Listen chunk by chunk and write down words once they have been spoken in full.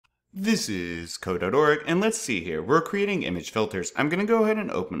This is code.org, and let's see here. We're creating image filters. I'm going to go ahead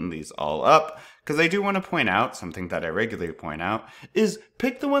and open these all up because I do want to point out something that I regularly point out is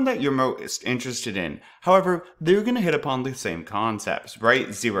pick the one that you're most interested in. However, they're going to hit upon the same concepts,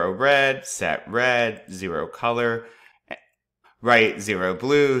 right? 0 red, set red, 0 color, right? 0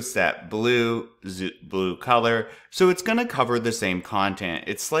 blue, set blue, blue color. So it's going to cover the same content.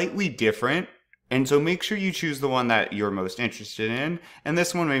 It's slightly different. And so make sure you choose the one that you're most interested in. And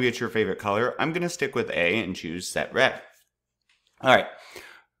this one, maybe it's your favorite color. I'm going to stick with A and choose set red. All right.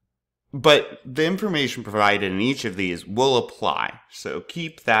 But the information provided in each of these will apply. So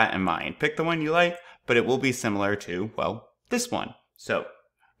keep that in mind. Pick the one you like, but it will be similar to, well, this one. So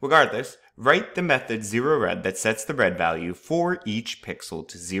regardless, write the method 0red that sets the red value for each pixel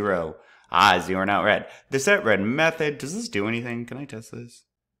to 0. Zeroing out red. The set red method, does this do anything? Can I test this?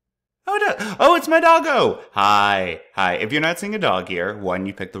 Oh, it does. Oh, it's my doggo. Hi. If you're not seeing a dog here, 1,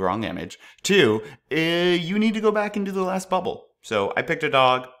 you picked the wrong image. 2, you need to go back and do the last bubble. So I picked a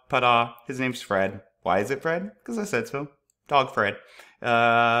dog. Ta-da. His name's Fred. Why is it Fred? Because I said so. Dog Fred.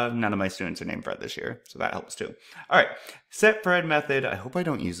 None of my students are named Fred this year, so that helps too. All right. Set Fred method. I hope I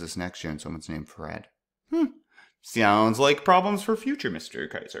don't use this next year and someone's named Fred. Sounds like problems for future, Mr.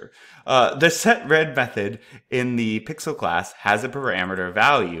 Kaiser. The setRed method in the pixel class has a parameter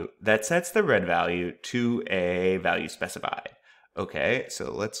value that sets the red value to a value specified. Okay,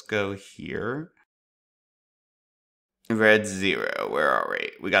 so let's go here. Red 0, where are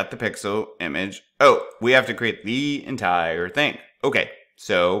we? We got the pixel image. Oh, we have to create the entire thing. Okay,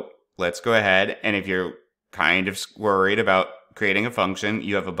 so let's go ahead, and if you're kind of worried about creating a function,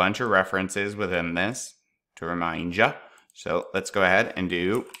 you have a bunch of references within this to remind you. So let's go ahead and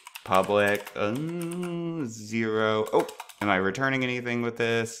do public 0. Oh, am I returning anything with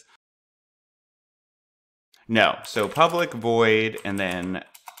this? No. So public void and then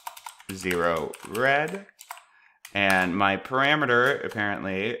 0 red. And my parameter,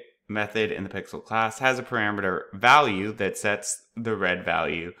 apparently, method in the pixel class has a parameter value that sets the red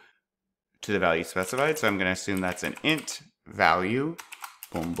value to the value specified. So I'm going to assume that's an int value.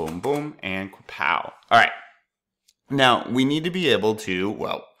 Boom, boom, boom, and pow. All right. Now, we need to be able to,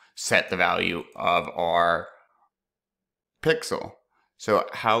 well, set the value of our pixel. So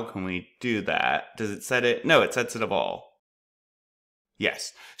how can we do that? Does it set it? No, it sets it of all.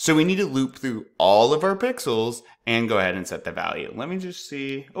 Yes. So we need to loop through all of our pixels and go ahead and set the value. Let me just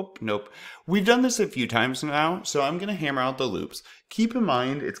see. Oh, nope. We've done this a few times now, so I'm going to hammer out the loops. Keep in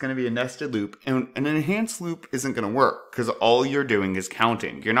mind, it's going to be a nested loop, and an enhanced loop isn't going to work because all you're doing is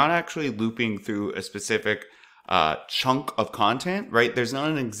counting. You're not actually looping through a specific chunk of content, right? There's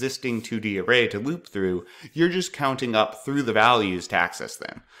not an existing 2D array to loop through. You're just counting up through the values to access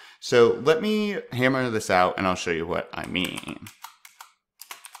them. So let me hammer this out and I'll show you what I mean.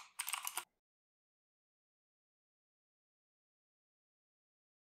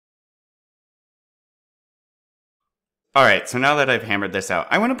 All right, so now that I've hammered this out,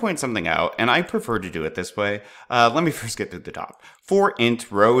 I want to point something out, and I prefer to do it this way. Let me first get through the top. For int,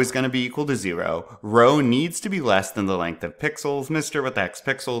 row is going to be equal to 0. Row needs to be less than the length of pixels. Mr. with X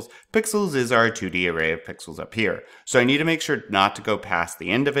pixels. Pixels is our 2D array of pixels up here. So I need to make sure not to go past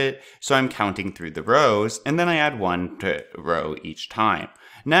the end of it, so I'm counting through the rows, and then I add 1 to row each time.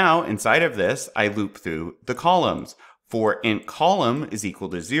 Now, inside of this, I loop through the columns. For int column is equal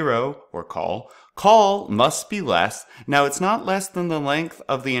to 0, or call must be less. Now it's not less than the length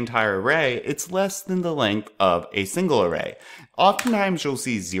of the entire array, it's less than the length of a single array. Oftentimes you'll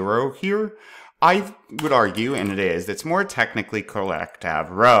see 0 here. I would argue, and it is, it's more technically correct to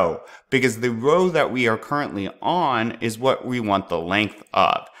have row, because the row that we are currently on is what we want the length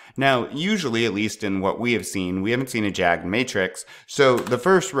of. Now, usually, at least in what we have seen, we haven't seen a jagged matrix, so the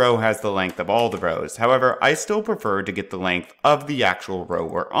first row has the length of all the rows. However, I still prefer to get the length of the actual row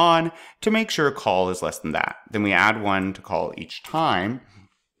we're on to make sure call is less than that. Then we add 1 to call each time.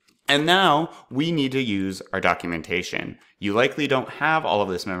 And now we need to use our documentation. You likely don't have all of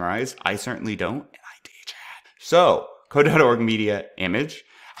this memorized. I certainly don't, and I teach it. So, code.org media image.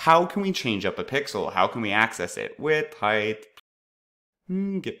 How can we change up a pixel? How can we access it? Width, height,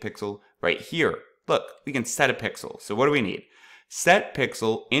 get pixel right here. Look, we can set a pixel. So what do we need? Set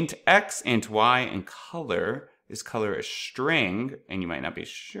pixel int x, int y, and color. Is color a string? And you might not be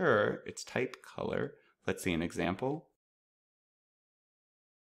sure. It's type color. Let's see an example.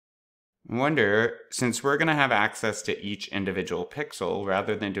 I wonder, since we're going to have access to each individual pixel,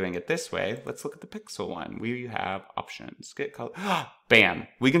 rather than doing it this way, let's look at the pixel one. We have options. Get color. Bam!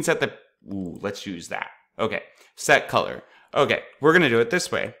 We can set the... Ooh, let's use that. Okay, set color. Okay, we're going to do it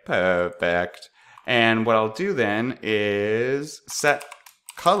this way. Perfect. And what I'll do then is set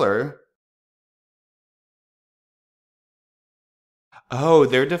color. Oh,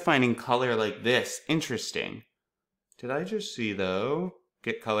 they're defining color like this. Interesting. Did I just see though?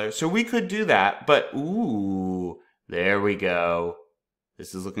 Get color. So we could do that, but ooh, there we go.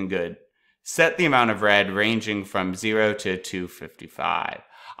 This is looking good. Set the amount of red ranging from 0 to 255.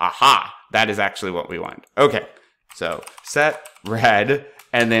 Aha, that is actually what we want. Okay, so set red,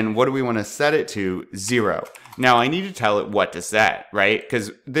 and then what do we want to set it to? 0. Now I need to tell it what to set, right?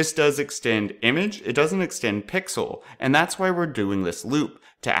 Because this does extend image, it doesn't extend pixel, and that's why we're doing this loop,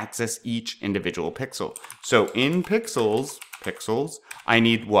 to access each individual pixel. So in pixels, I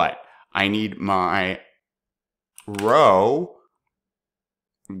need what? I need my row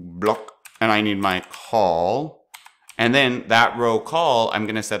block, and I need my call, and then that row call, I'm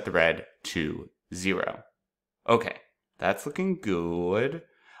gonna set the red to 0. Okay, that's looking good.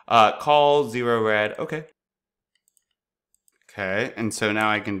 Call 0 red, okay. Okay, and so now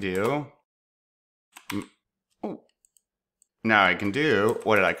I can do, now I can do,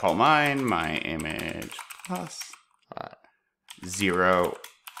 what did I call mine? My image plus 0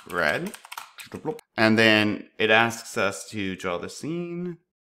 red. And then it asks us to draw the scene.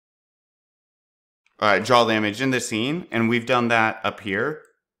 Draw the image in the scene, and we've done that up here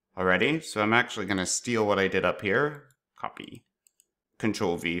already. So I'm actually going to steal what I did up here. Copy.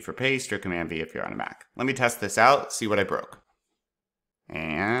 Control V for paste, or Command V if you're on a Mac. Let me test this out, see what I broke.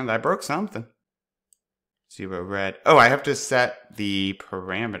 And I broke something. 0 red. Oh, I have to set the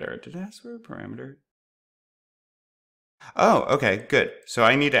parameter. Did I ask for a parameter? Oh, okay, good. So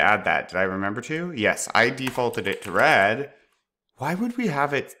I need to add that. Did I remember to? Yes, I defaulted it to red. Why would we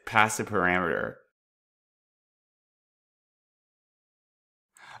have it pass a parameter?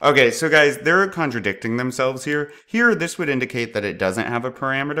 Okay, so guys, they're contradicting themselves here. Here, this would indicate that it doesn't have a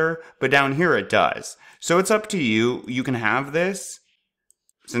parameter, but down here it does. So it's up to you. You can have this.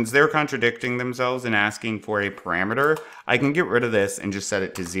 Since they're contradicting themselves and asking for a parameter, I can get rid of this and just set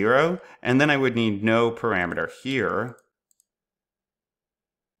it to 0, and then I would need no parameter here.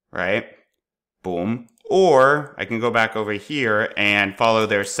 Right? Boom. Or I can go back over here and follow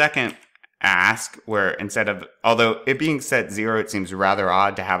their second ask, where instead of, although it being set 0, it seems rather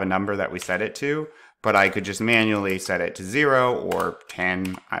odd to have a number that we set it to, but I could just manually set it to 0 or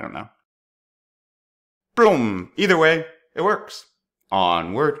 10, I don't know. Boom! Either way, it works.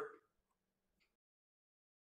 Onward.